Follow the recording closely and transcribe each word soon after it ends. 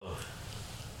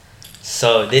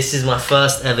So this is my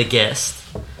first ever guest.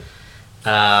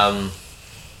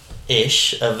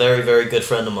 Ish, a very, very good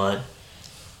friend of mine.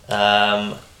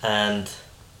 And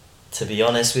to be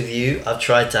honest with you, I've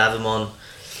tried to have him on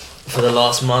for the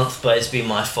last month, but it's been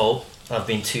my fault. I've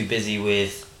been too busy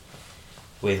with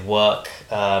work,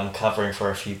 covering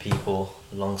for a few people.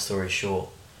 Long story short,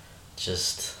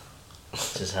 just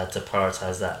had to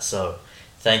prioritize that. So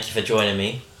thank you for joining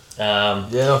me.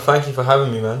 Thank you for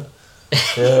having me, man.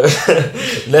 Yeah.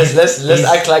 let's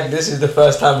act like this is the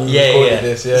first time we recorded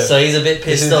this. Yeah. So he's a bit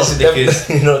pissed off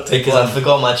because I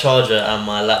forgot my charger and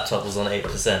my laptop was on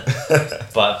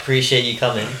 8%. But I appreciate you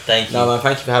coming. Thank you. No, man,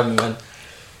 thank you for having me, man.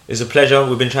 It's a pleasure.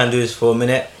 We've been trying to do this for a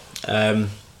minute. I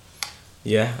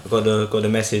got the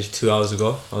message 2 hours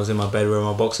ago. I was in my bed wearing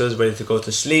my boxers, ready to go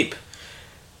to sleep,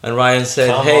 and Ryan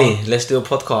said, "Hey, let's do a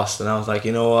podcast." And I was like,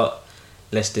 you know what?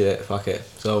 Let's do it. Fuck it.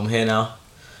 So I'm here now.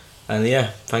 And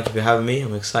thank you for having me.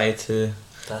 I'm excited to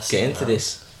get into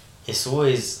this. It's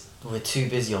always, we're too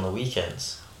busy on the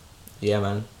weekends. Yeah,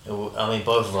 man. I mean,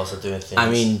 both of us are doing things. I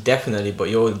mean, definitely, but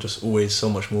you're just always so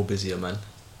much more busier, man.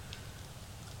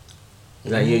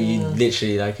 Like, you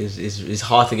literally, like, it's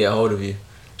hard to get a hold of you.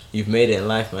 You've made it in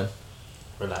life, man.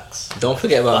 Relax. Don't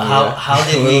forget about me.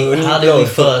 How did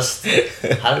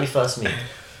we first meet?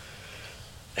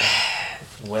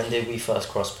 When did we first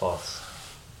cross paths?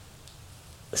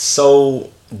 So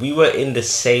we were in the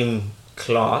same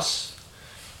class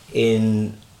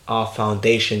in our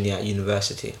foundation year at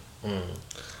university.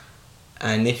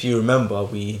 And if you remember,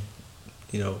 we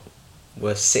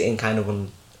were sitting kind of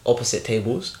on opposite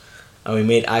tables, and we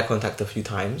made eye contact a few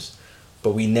times,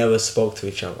 but we never spoke to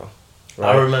each other.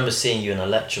 Right? I remember seeing you in a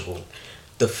lecture hall.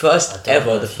 The first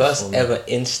ever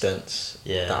instance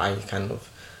that I kind of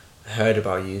heard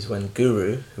about you is when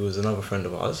Guru, who was another friend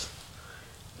of ours,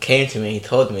 came to me. He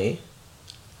told me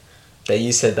that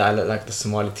you said that I look like the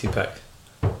Somali Tupac.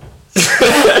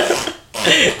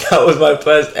 That was my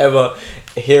first ever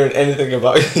hearing anything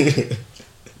about you.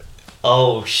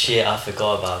 Oh shit, I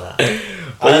forgot about that.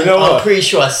 But you know what? I'm pretty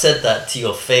sure I said that to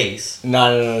your face.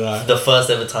 No. The first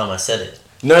ever time I said it.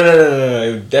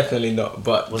 No, definitely not.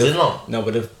 But was it not? No,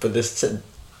 but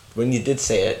when you did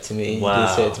say it to me, you did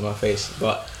say it to my face.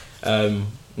 But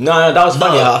no, that was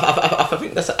funny. I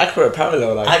think that's an accurate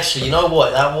parallel. Like, actually, you know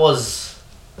what? That was.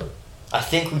 I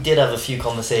think we did have a few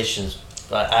conversations,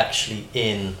 like actually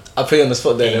in. I put you on the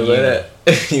spot there, weren't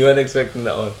it? You weren't expecting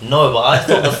that one. No, but I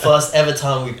thought the first ever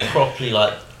time we properly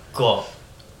got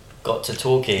to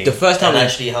talking. The first time we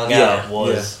actually hung out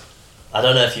was. Yeah. I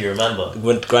don't know if you remember.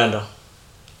 With Grindr.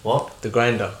 What? The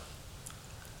Grindr.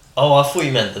 Oh, I thought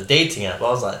you meant the dating app. I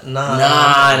was like, nah.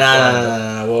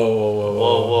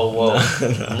 Whoa.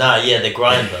 Nah, yeah, the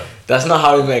Grindr. That's not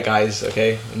how we met, guys,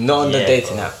 okay? Not on the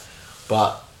dating app.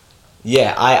 But,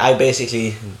 yeah, I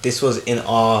basically, this was in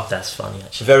our... That's funny,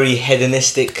 actually. Very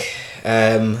hedonistic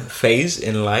phase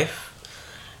in life.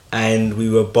 And we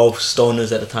were both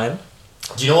stoners at the time.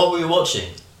 Do you know what we were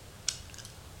watching?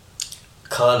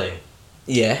 Curling.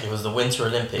 Yeah. It was the Winter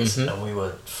Olympics, and we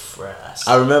were fresh.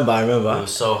 I remember. We were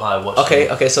so high watching.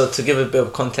 Okay. So to give a bit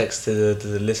of context to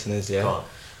the listeners,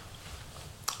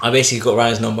 I basically got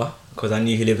Ryan's number because I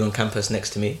knew he lived on campus next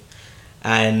to me,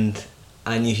 and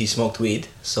I knew he smoked weed.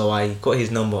 So I got his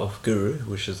number off Guru,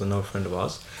 which is another friend of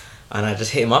ours, and I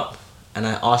just hit him up and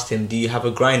I asked him, "Do you have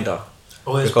a Grindr?"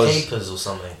 Oh, it was Papers or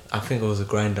something. I think it was a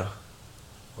Grindr.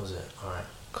 Was it? Alright.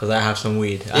 Because I have some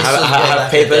weed. I have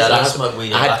papers. I don't smoke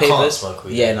weed. I had papers. Can't smoke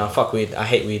weed. Yeah, no, fuck weed. I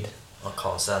hate weed. I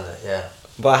can't stand it, yeah.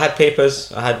 But I had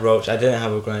papers. I had Roach. I didn't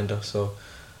have a Grindr, so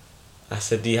I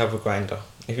said, "Do you have a Grindr?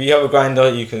 If you have a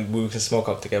Grindr, we can smoke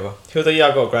up together." He was like, "Yeah,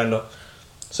 I got a Grindr."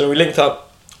 So we linked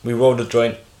up. We rolled a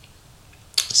joint,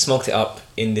 smoked it up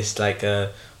in this like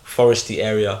foresty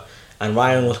area. And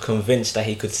Ryan was convinced that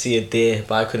he could see a deer,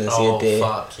 but I couldn't see a deer. Oh,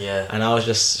 fuck, yeah. And I was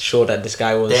just sure that this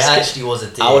guy was... There actually was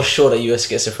a deer. I was sure that you were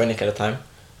schizophrenic at the time.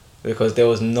 Because there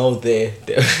was no deer.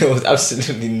 There was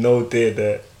absolutely no deer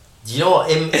there. Do you know what?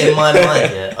 In my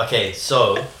mind, yeah? Okay,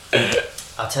 so...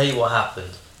 I'll tell you what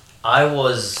happened.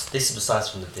 This is besides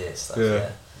from the deer stuff,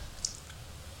 yeah?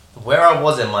 Where I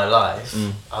was in my life,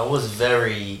 I was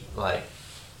very, like...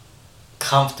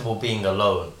 comfortable being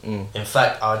alone. In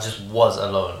fact, I just was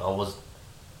alone. I was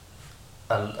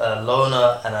a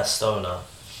loner and a stoner,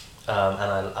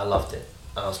 and I loved it.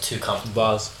 I was too comfortable.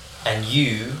 Bars. And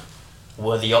you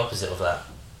were the opposite of that.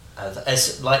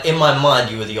 As like in my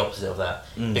mind, you were the opposite of that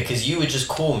because you would just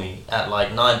call me at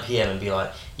like 9 p.m. and be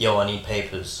like, "Yo, I need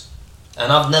papers,"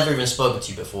 and I've never even spoken to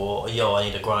you before. "Yo, I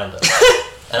need a Grindr,"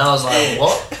 and I was like,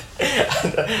 "What?"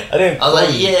 I was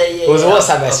like, yeah. It was a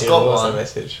WhatsApp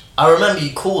message. I remember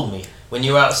you called me when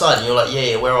you were outside and you're like,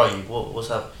 yeah, where are you? What's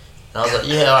up? And I was like,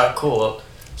 yeah, alright, cool.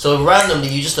 So randomly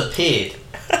you just appeared,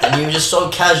 and you were just so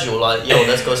casual, like, yo,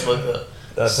 let's go smoke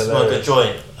a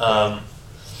joint.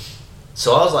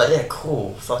 So I was like, yeah,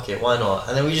 cool, fuck it, why not?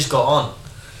 And then we just got on.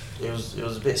 It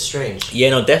was a bit strange. Yeah,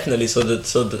 no, definitely. So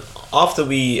after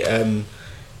we found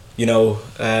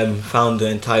the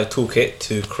entire toolkit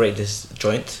to create this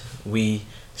joint, we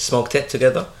smoked it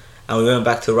together, and we went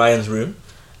back to Ryan's room,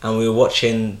 and we were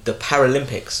watching the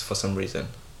Paralympics for some reason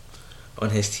on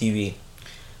his TV.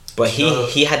 But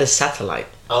he had a satellite.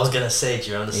 I was gonna say, do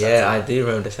you remember the satellite? Yeah, I do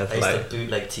remember the satellite. I used to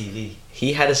bootleg TV.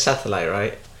 He had a satellite,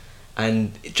 right?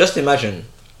 And just imagine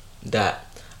that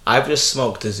I've just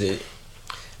smoked a zoo,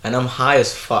 and I'm high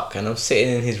as fuck, and I'm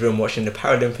sitting in his room watching the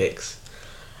Paralympics,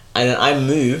 and then I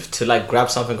move to like grab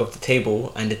something off the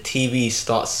table, and the TV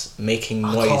starts making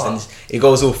noise, and it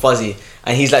goes all fuzzy,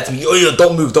 and he's like to me, yo,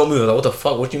 don't move. I was like, what the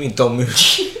fuck? What do you mean don't move?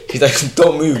 He's like,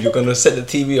 don't move, you're gonna set the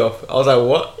TV off. I was like,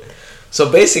 what? So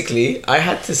basically, I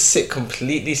had to sit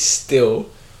completely still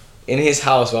in his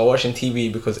house while watching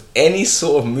TV, because any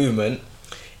sort of movement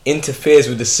interferes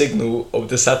with the signal of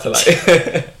the satellite.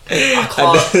 I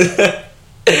can't.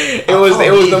 It was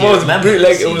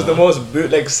the most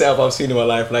bootleg setup I've seen in my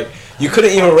life. Like, you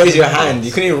couldn't even raise your hand.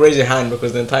 You couldn't even raise your hand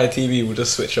because the entire TV would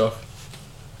just switch off.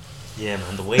 Yeah,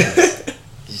 man, the waves.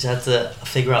 You just had to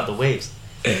figure out the waves.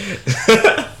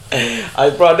 I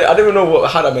don't even know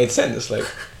how that made sense. Like,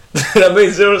 that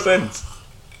made zero sense.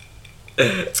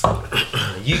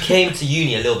 You came to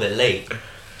uni a little bit late.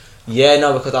 Yeah,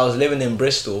 no, because I was living in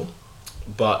Bristol,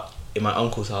 but in my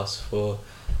uncle's house for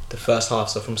the first half.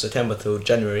 So from September till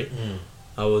January,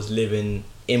 I was living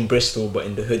in Bristol, but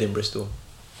in the hood in Bristol.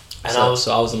 And I was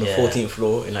on the 14th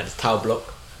floor in like the tower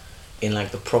block, in like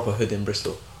the proper hood in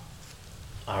Bristol.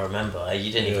 I remember.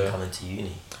 You didn't even come into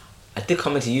uni. I did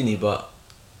come into uni, but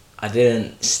I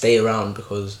didn't stay around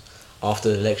because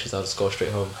after the lectures I just go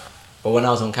straight home. But when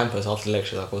I was on campus, after the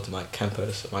lectures, I go to my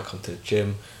campus. I might come to the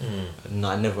gym. No,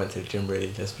 I never went to the gym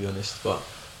really, let's be honest. But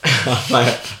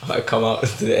I might come out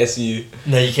to the SU.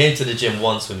 No, you came to the gym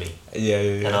once with me. Yeah.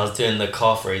 And I was doing the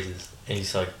calf raises, and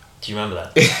he's like, "Do you remember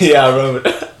that?" Yeah, I remember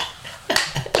that.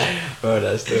 Bro,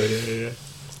 that's still yeah.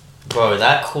 Bro,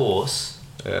 that course.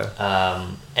 Yeah.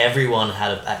 Everyone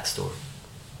had a backstory.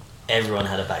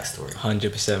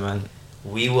 100%, man.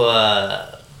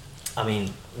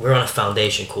 We're on a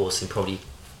foundation course in probably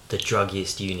the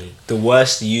druggiest uni. The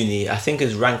worst uni, I think,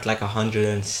 is ranked like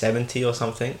 170 or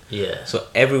something. Yeah. So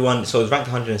it's ranked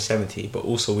 170, but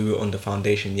also we were on the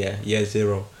foundation year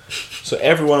 0. So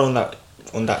everyone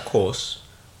on that course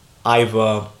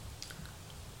either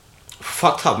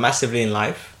fucked up massively in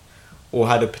life or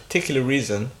had a particular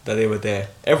reason that they were there.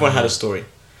 Everyone had a story.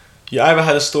 You either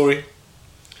had a story,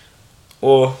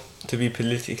 or, to be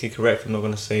politically correct, I'm not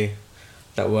going to say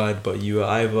that word, but you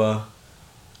either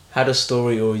had a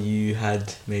story or you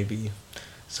had maybe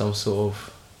some sort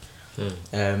of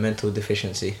mental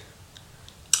deficiency.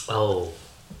 Oh.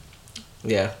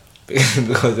 Yeah.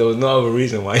 Because there was no other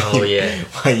reason why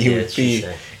you would be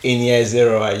in year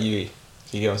 0 at uni.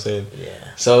 You get what I'm saying?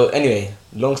 Yeah. So anyway,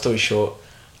 long story short,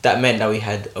 that meant that we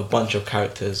had a bunch of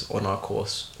characters on our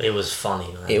course. It was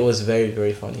funny, man. It was very,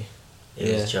 very funny.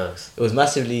 It was jokes. It was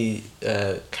massively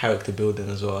character building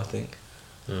as well, I think.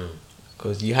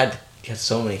 Because you had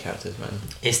so many characters, man.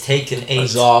 It's taken 8.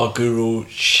 Azar, Guru,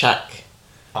 Shaq.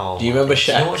 Oh, do you remember Shaq?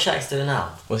 Do you know what Shaq's doing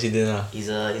now? What's he doing now? He's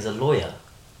a lawyer.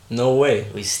 No way.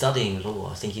 He's studying law.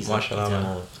 I think he's doing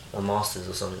a master's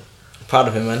or something. Proud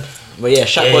of him, man. But yeah,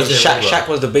 Shaq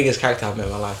was the biggest character I've met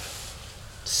in my life.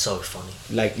 So funny.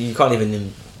 Like, you don't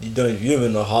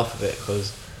even know half of it,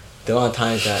 because the amount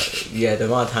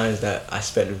of times that I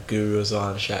spent with Guru,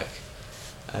 Azar, and Shaq.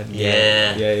 And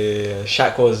yeah.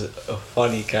 Shaq was a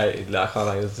funny character. Like, I can't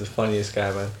lie, he was the funniest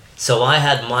guy, man. So I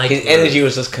had my... His energy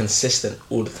was just consistent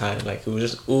all the time. Like, he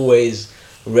was just always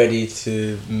ready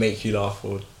to make you laugh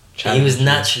or challenge. He was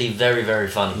naturally very, very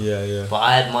funny. Yeah. But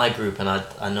I had my group, and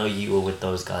I know you were with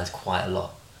those guys quite a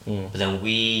lot. But then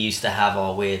we used to have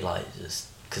our weird, like, just...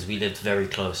 Because we lived very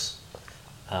close.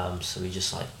 So we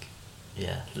just, like,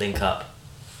 link up.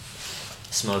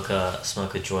 Smoke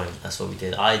a joint. That's what we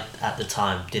did. I, at the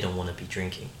time, didn't want to be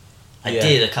drinking. I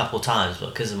did a couple times,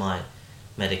 but because of my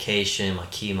medication, my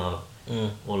chemo,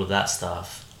 all of that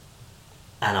stuff,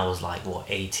 and I was like,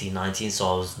 18, 19,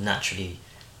 so I was naturally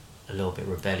a little bit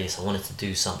rebellious. I wanted to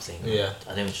do something. Yeah.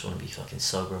 I didn't just want to be fucking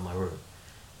sober in my room.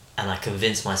 And I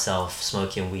convinced myself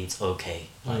smoking weed's okay.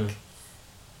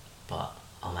 But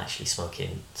I'm actually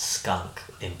smoking skunk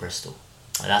in Bristol.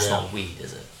 Like, that's not weed,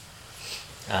 is it?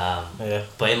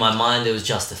 But in my mind it was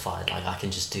justified. Like, I can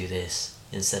just do this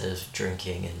instead of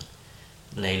drinking and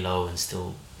lay low and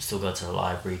still go to the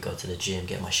library, go to the gym,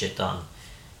 get my shit done,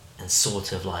 and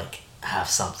sort of like have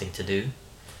something to do.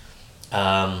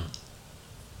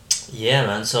 Yeah,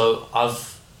 man. So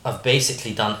I've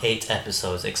basically done 8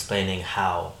 episodes explaining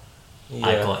how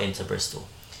I got into Bristol.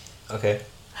 Okay.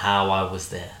 How I was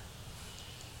there.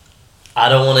 I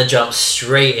don't want to jump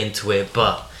straight into it,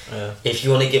 but if you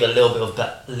want to give a little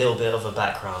bit of a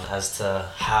background as to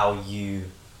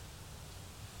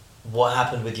what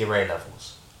happened with your A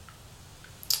levels.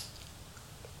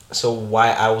 So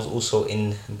why I was also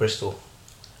in Bristol.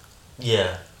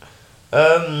 Yeah.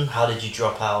 How did you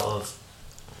drop out of?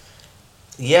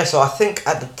 Yeah, so I think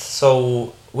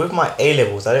so with my A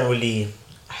levels, I didn't really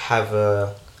have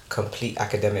a complete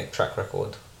academic track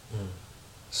record.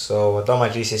 So I done my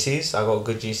GCSEs. I got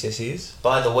good GCSEs.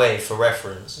 By the way, for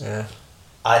reference,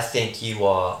 I think you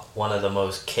are one of the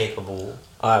most capable,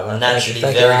 man, naturally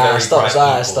thank you. very bright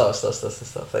people.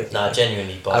 Stop. Thank you. Nah,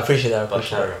 genuinely, but I appreciate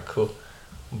that. Cool.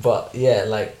 But yeah,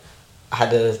 like I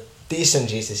had a decent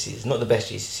GCSEs, not the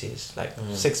best GCSEs. Like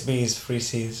 6 Bs, 3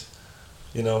 Cs.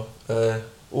 You know,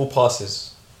 all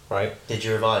passes, right? Did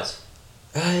you revise?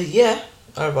 Yeah,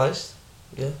 I revised.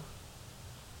 Yeah.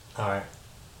 Alright.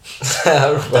 I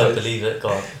revised. Don't believe it, go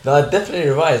on. No, I definitely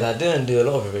revised. I didn't do a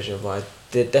lot of revision, but I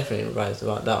did definitely revise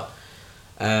about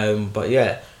that. But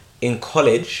yeah, in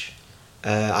college,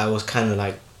 I was kind of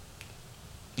like,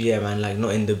 yeah, man, like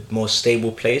not in the most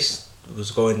stable place.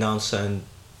 Was going down certain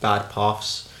bad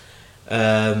paths.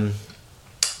 I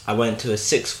went to a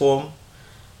 6th form,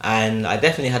 and I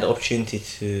definitely had the opportunity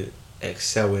to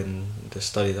excel in the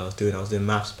studies I was doing. I was doing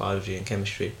maths, biology, and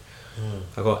chemistry.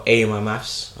 I got A in my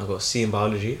maths, I got C in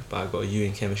biology, but I got a U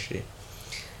in chemistry.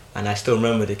 And I still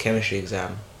remember the chemistry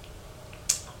exam.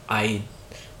 I,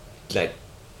 like,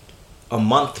 a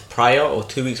month prior or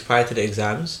 2 weeks prior to the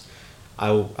exams,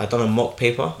 I done a mock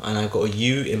paper and I got a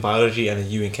U in biology and a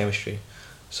U in chemistry.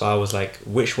 So I was like,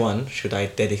 which one should I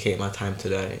dedicate my time to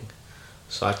learning?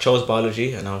 So I chose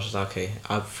biology, and I was just like, okay,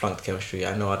 I've flunked chemistry.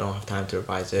 I know I don't have time to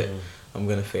revise it. I'm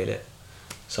going to fail it.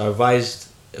 So I revised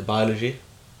biology,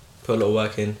 put a lot of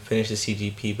work in, finished the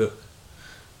CGP book,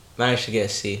 managed to get a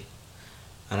C.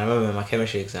 And I remember in my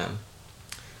chemistry exam,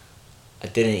 I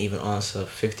didn't even answer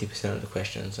 50% of the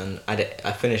questions. And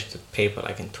I finished the paper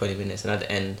like in 20 minutes. And at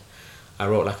the end, I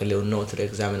wrote like a little note to the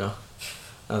examiner.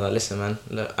 I was like, listen, man,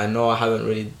 look, I know I haven't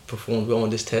really performed well on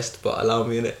this test, but allow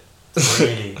me in it.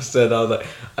 Really? I was like,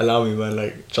 allow me, man,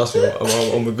 like, trust me,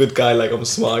 I'm a good guy, like, I'm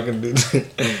smart, I can do it.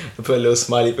 I put a little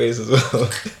smiley face as well.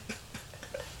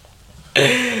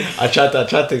 I tried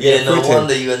to get no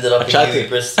wonder you ended up in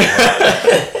Bristol.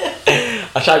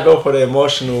 I tried to go for the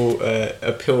emotional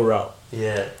appeal route.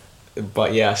 Yeah.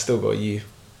 But yeah, I still got you.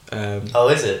 Oh,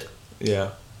 is it?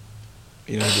 Yeah.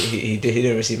 You know, he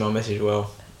didn't receive my message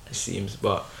well, it seems.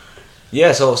 But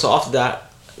yeah, so after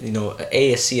that, you know, an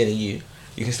A, a C, and a U,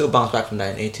 you can still bounce back from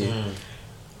that in A2.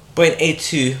 But in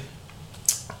A2,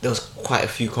 there was quite a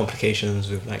few complications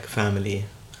with like family,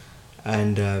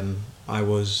 and I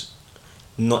was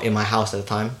not in my house at the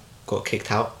time, got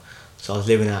kicked out. So I was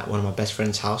living at one of my best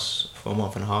friend's house for a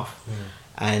month and a half,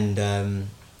 and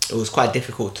it was quite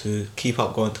difficult to keep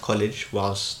up going to college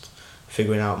whilst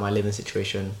figuring out my living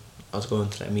situation. I was going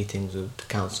to like meetings with the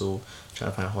council,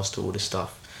 trying to find a hostel, all this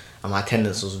stuff, and my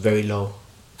attendance was very low.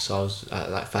 So I was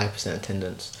at like 5%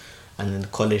 attendance, and then the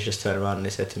college just turned around and they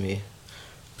said to me,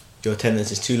 your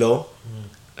attendance is too low,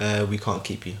 we can't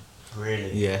keep you.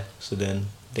 Really? Yeah, so then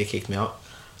they kicked me out.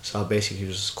 So I basically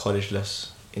was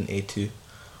collegeless in A2.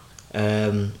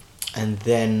 And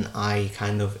then I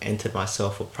kind of entered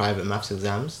myself for private maths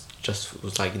exams. Just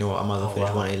was like, you know what, I might as well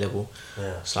finish one A level.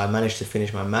 Yeah. So I managed to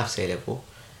finish my maths A level,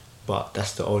 but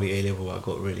that's the only A level I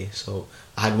got really. So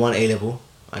I had one A level,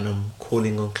 and I'm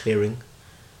calling on clearing.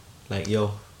 Like,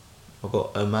 yo, I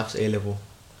got a maths A level.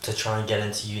 To try and get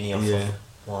into uni off of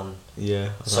one.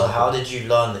 Yeah. So how did you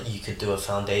learn that you could do a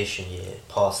foundation year,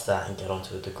 pass that, and get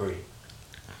onto a degree?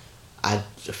 I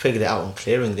figured it out on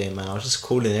clearing day, man. I was just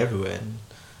calling everywhere and,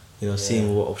 you know,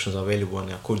 seeing what options are available.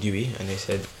 And I called UE and they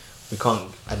said, we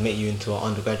can't admit you into our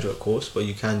undergraduate course, but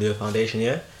you can do a foundation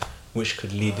year, which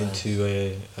could lead into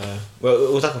well,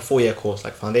 it was like a 4-year course,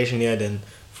 like foundation year, then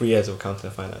 3 years of accounting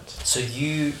and finance. So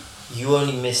you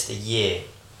only missed a year,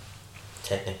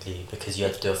 technically, because you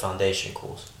had to do a foundation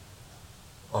course.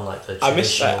 On like the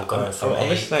traditional going from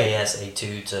AS,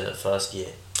 A2 to first year.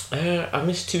 I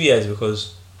missed 2 years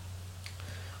because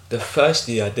the first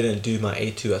year I didn't do my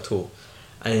A2 at all,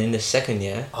 and in the second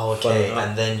year. Oh, okay,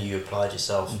 and then you applied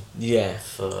yourself. Yeah.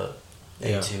 For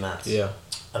A2 maths. Yeah.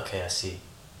 Okay, I see.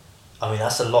 I mean,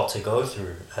 that's a lot to go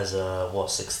through as a,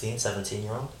 16,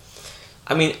 17-year-old?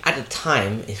 I mean, at the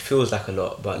time, it feels like a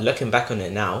lot, but looking back on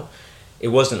it now, it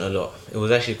wasn't a lot. It was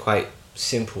actually quite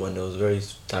simple, and there was a very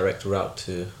direct route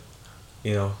to,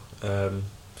 you know,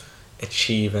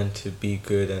 achieve and to be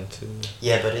good and to...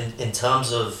 Yeah, but in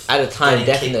terms of at the time,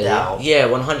 getting kicked out, yeah,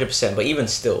 100%. But even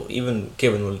still, even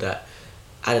given all that,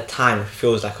 at the time, it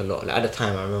feels like a lot. Like, at the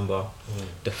time, I remember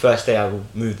the first day I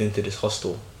moved into this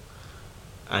hostel,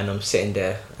 and I'm sitting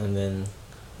there, and then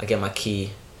I get my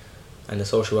key, and the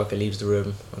social worker leaves the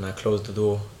room, and I close the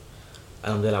door,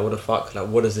 and I'm there like, what the fuck? Like,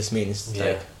 what does this mean? It's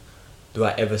like, do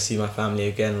I ever see my family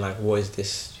again? Like, what is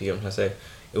this? You get what I'm trying to say?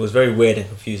 It was very weird and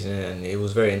confusing, and it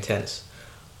was very intense.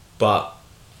 But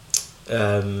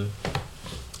I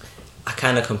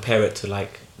kind of compare it to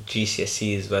like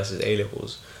GCSEs versus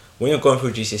A-levels. When you're going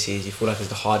through GCSEs, you feel like it's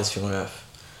the hardest thing on earth.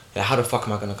 Like, how the fuck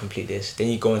am I going to complete this? Then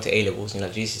you go into A-levels and you're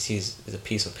like, GCSEs is a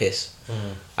piece of piss.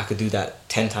 I could do that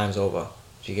 10 times over.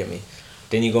 Do you get me?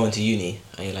 Then you go into uni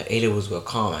and you're like, A-levels were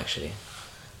calm actually.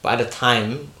 But at the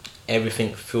time,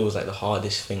 everything feels like the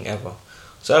hardest thing ever.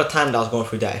 So at the time that I was going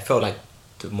through that, it felt like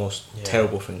the most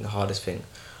terrible thing, the hardest thing.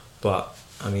 But,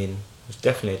 I mean, it was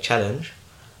definitely a challenge.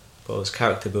 But it was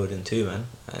character building too, man.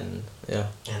 And, yeah.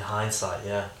 In hindsight,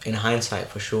 yeah. In hindsight,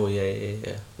 for sure,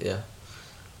 yeah.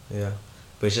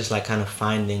 But it's just like kind of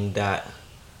finding that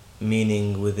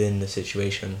meaning within the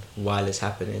situation while it's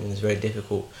happening. And it's very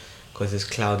difficult because it's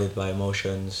clouded by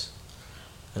emotions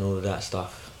and all of that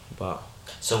stuff. But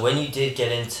so when you did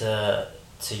get into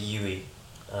UE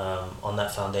on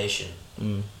that foundation,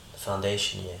 the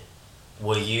foundation year,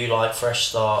 were you like fresh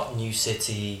start, new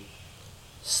city,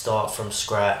 start from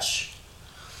scratch?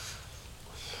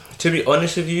 To be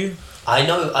honest with you, I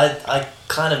know I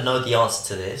kind of know the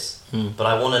answer to this, but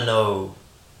I want to know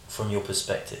from your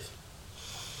perspective.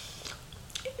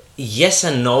 Yes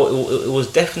and no. It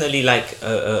was definitely like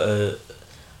a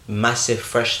massive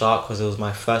fresh start because it was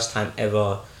my first time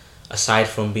ever, aside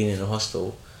from being in a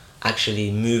hostel,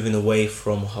 actually moving away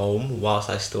from home whilst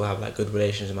I still have like good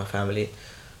relations with my family,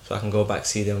 so I can go back,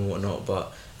 see them and whatnot.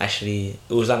 But actually,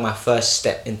 it was like my first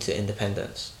step into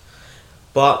independence.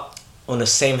 But on the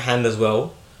same hand as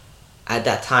well, at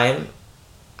that time,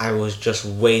 I was just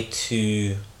way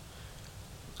too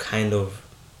kind of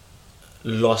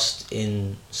lost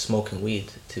in smoking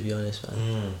weed, to be honest,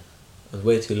 man. I was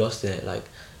way too lost in it. Like,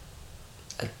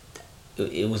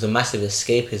 it was a massive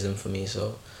escapism for me,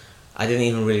 so I didn't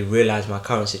even really realise my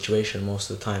current situation most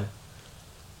of the time.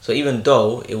 So even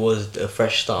though it was a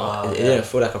fresh start, it didn't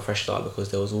feel like a fresh start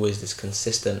because there was always this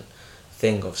consistent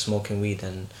thing of smoking weed,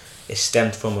 and it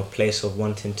stemmed from a place of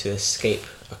wanting to escape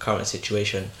a current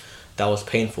situation that was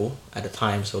painful at the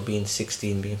time. So being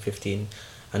 16, being 15,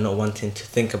 and not wanting to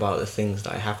think about the things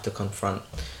that I have to confront,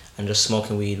 and just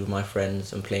smoking weed with my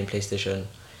friends and playing PlayStation,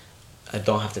 I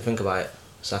don't have to think about it.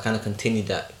 So I kind of continued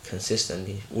that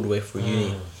consistently all the way through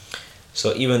uni.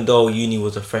 So even though uni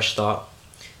was a fresh start,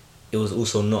 it was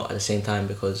also not at the same time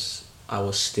because I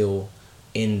was still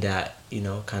in that,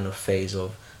 kind of phase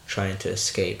of trying to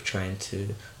escape, trying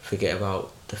to forget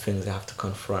about the things I have to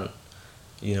confront,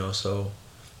 so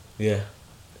yeah,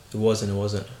 it was and it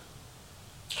wasn't.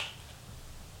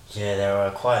 Yeah, there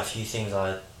are quite a few things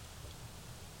I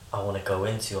want to go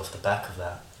into off the back of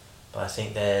that, but I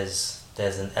think there's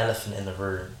an elephant in the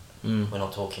room we're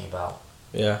not talking about.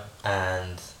 Yeah.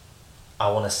 And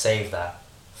I want to save that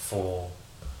for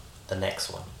the next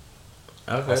one.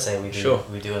 Okay. I say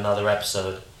we do another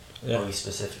episode where we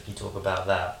specifically talk about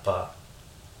that. But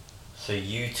for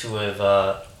you to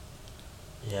have,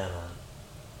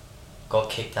 got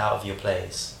kicked out of your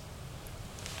place,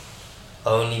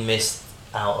 only missed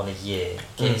out on a year,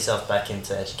 get yourself back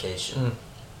into education.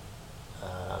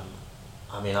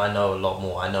 I mean, I know a lot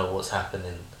more. I know what's happened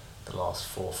in the last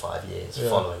 4 or 5 years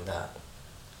following that.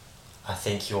 I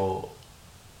think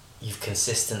you've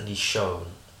consistently shown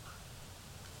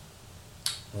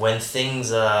when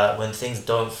things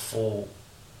don't fall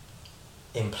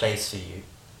in place for you,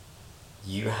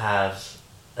 you have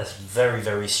a very,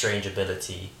 very strange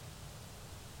ability.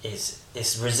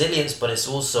 It's resilience, but it's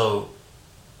also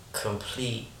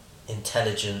complete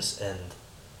intelligence, and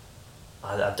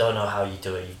I don't know how you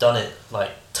do it. You've done it like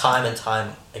time and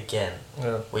time again,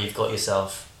 where you've got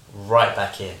yourself right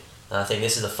back in. And I think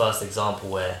this is the first example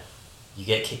where you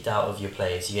get kicked out of your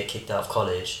place, you get kicked out of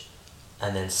college,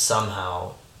 and then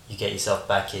somehow you get yourself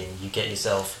back in. You get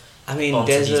yourself. I mean,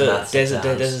 onto there's these a maths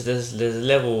exams, there's a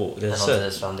level. and onto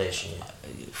this foundation. Yeah.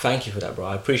 Thank you for that, bro.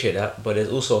 I appreciate that. But there's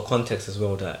also a context as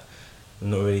well that I'm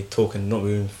not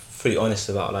really fully honest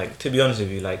about. Like, to be honest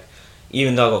with you, like,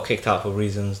 even though I got kicked out for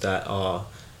reasons that are,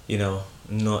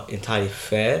 not entirely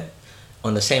fair.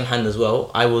 On the same hand as well,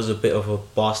 I was a bit of a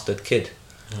bastard kid.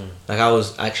 Like, I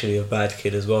was actually a bad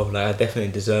kid as well. Like, I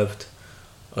definitely deserved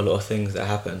a lot of things that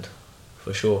happened,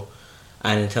 for sure.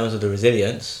 And in terms of the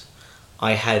resilience,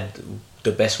 I had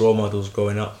the best role models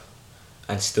growing up,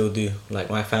 and still do. Like,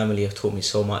 my family have taught me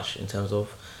so much in terms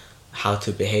of how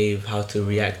to behave, how to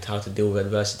react, how to deal with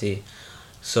adversity.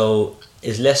 So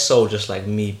it's less so just like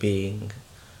me being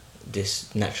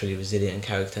this naturally resilient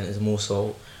character, and it's more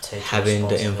so having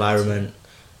the environment,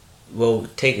 well,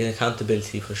 taking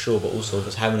accountability for sure, but also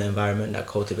just having an environment that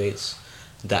cultivates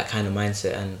that kind of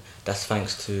mindset. And that's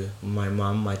thanks to my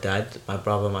mum, my dad, my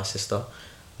brother, my sister.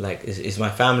 Like, it's my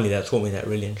family that taught me that,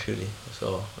 really and truly.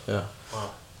 So yeah,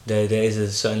 wow. there is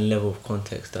a certain level of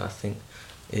context that I think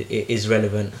it is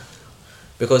relevant,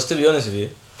 because to be honest with you,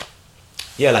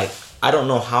 yeah, like, I don't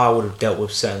know how I would have dealt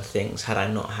with certain things had I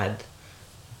not had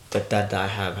the dad that I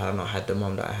have, had I not had the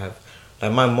mum that I have.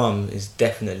 Like, my mum is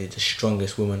definitely the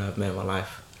strongest woman I've met in my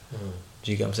life.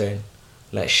 Do you get what I'm saying?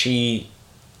 Like, she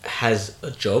has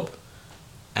a job,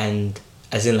 and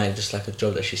as in, like, just like a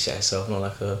job that she set herself, not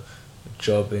like a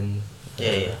job in...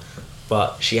 Yeah.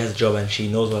 But she has a job, and she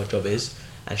knows what her job is,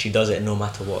 and she does it no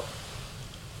matter what.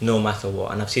 No matter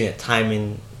what. And I've seen it time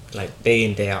in, like, day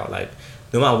in, day out. Like,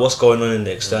 no matter what's going on in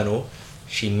the external,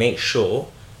 she makes sure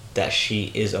that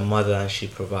she is a mother and she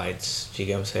provides. Do you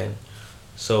get what I'm saying?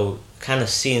 So kind of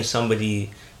seeing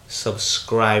somebody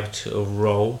subscribe to a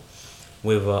role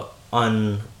with a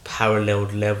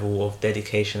unparalleled level of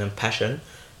dedication and passion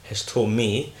has taught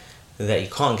me that you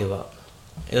can't give up.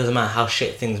 It doesn't matter how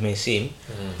shit things may seem,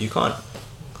 you can't,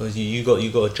 because you got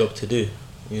a job to do.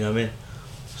 You know what I mean?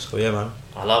 So yeah, man.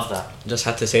 I love that. Just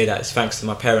had to say that it's thanks to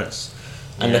my parents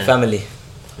and the family.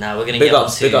 Now we're gonna Big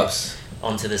get ups.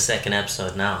 onto the second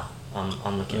episode now.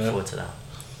 I'm looking forward to that.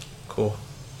 Cool.